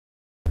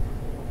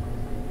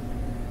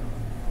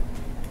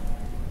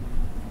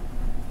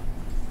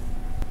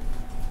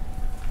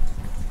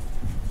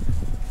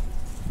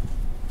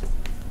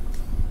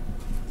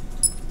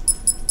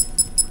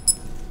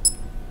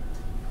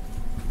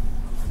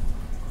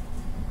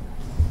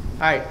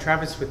Hi,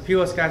 Travis with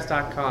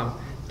POSGuys.com.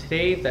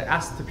 Today, the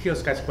Ask the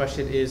POS Guys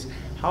question is,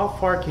 how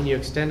far can you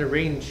extend a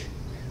range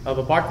of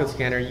a barcode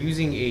scanner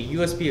using a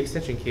USB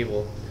extension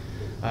cable?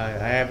 I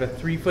have a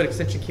 3-foot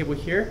extension cable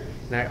here,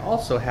 and I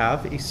also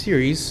have a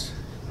series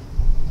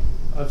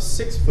of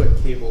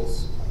 6-foot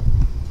cables.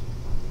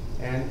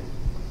 And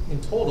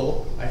in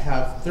total, I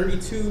have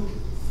 32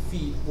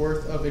 feet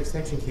worth of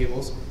extension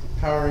cables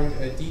powering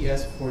a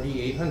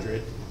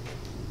DS4800.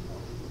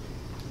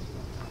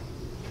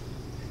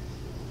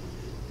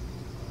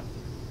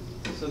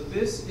 So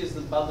this is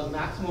about the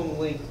maximum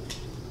length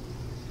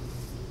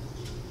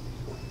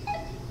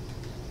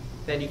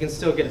that you can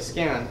still get a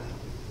scan.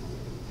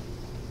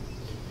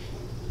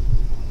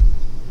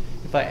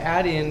 If I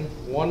add in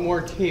one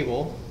more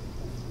cable,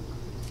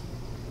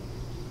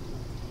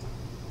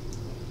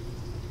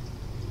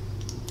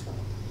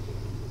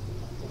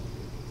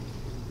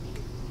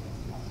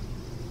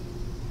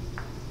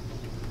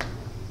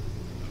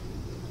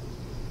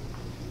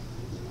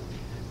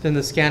 then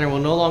the scanner will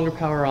no longer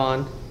power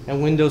on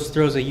and Windows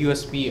throws a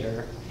USB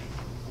error.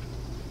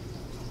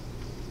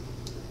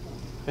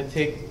 If I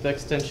take the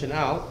extension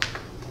out,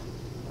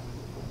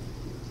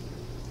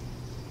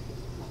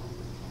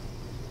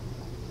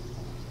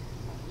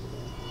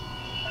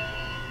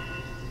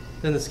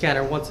 then the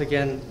scanner once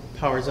again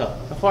powers up.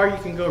 How far you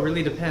can go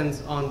really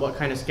depends on what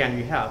kind of scanner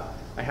you have.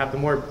 I have the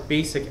more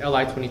basic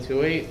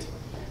LI2208.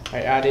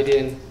 I added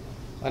in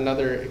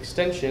another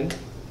extension.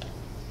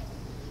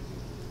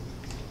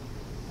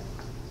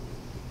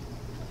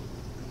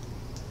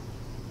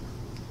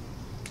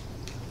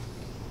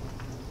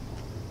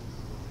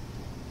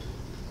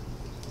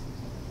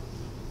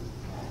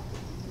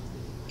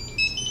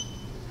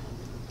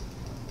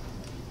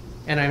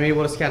 And I'm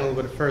able to scan a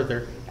little bit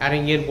further.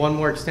 Adding in one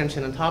more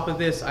extension on top of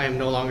this, I am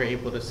no longer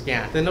able to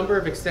scan. The number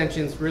of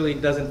extensions really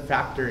doesn't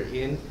factor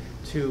in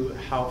to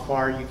how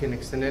far you can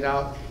extend it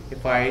out.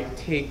 If I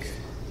take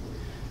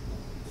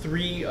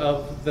 3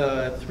 of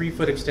the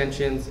 3-foot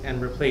extensions and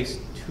replace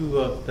 2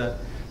 of the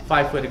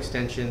 5-foot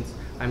extensions,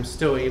 I'm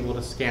still able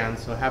to scan.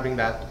 So having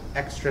that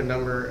extra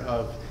number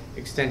of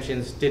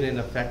extensions didn't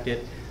affect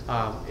it,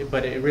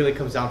 but it really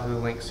comes down to the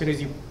length. As soon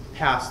as you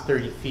pass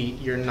 30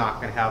 feet, you're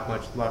not going to have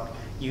much luck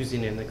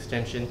using an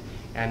extension,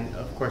 and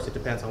of course it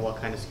depends on what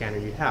kind of scanner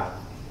you have.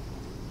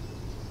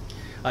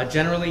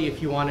 Generally,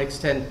 if you want to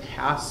extend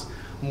past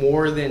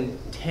more than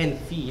 10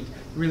 feet,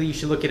 really you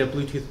should look at a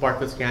Bluetooth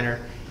barcode scanner,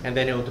 and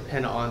then it will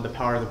depend on the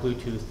power of the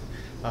Bluetooth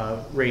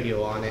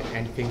radio on it,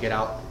 and you can get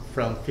out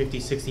from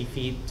 50-60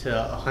 feet to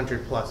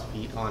 100+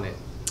 feet on it.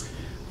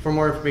 For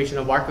more information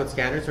on barcode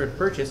scanners or to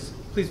purchase,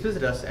 please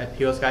visit us at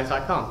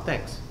POSGuys.com.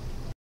 Thanks.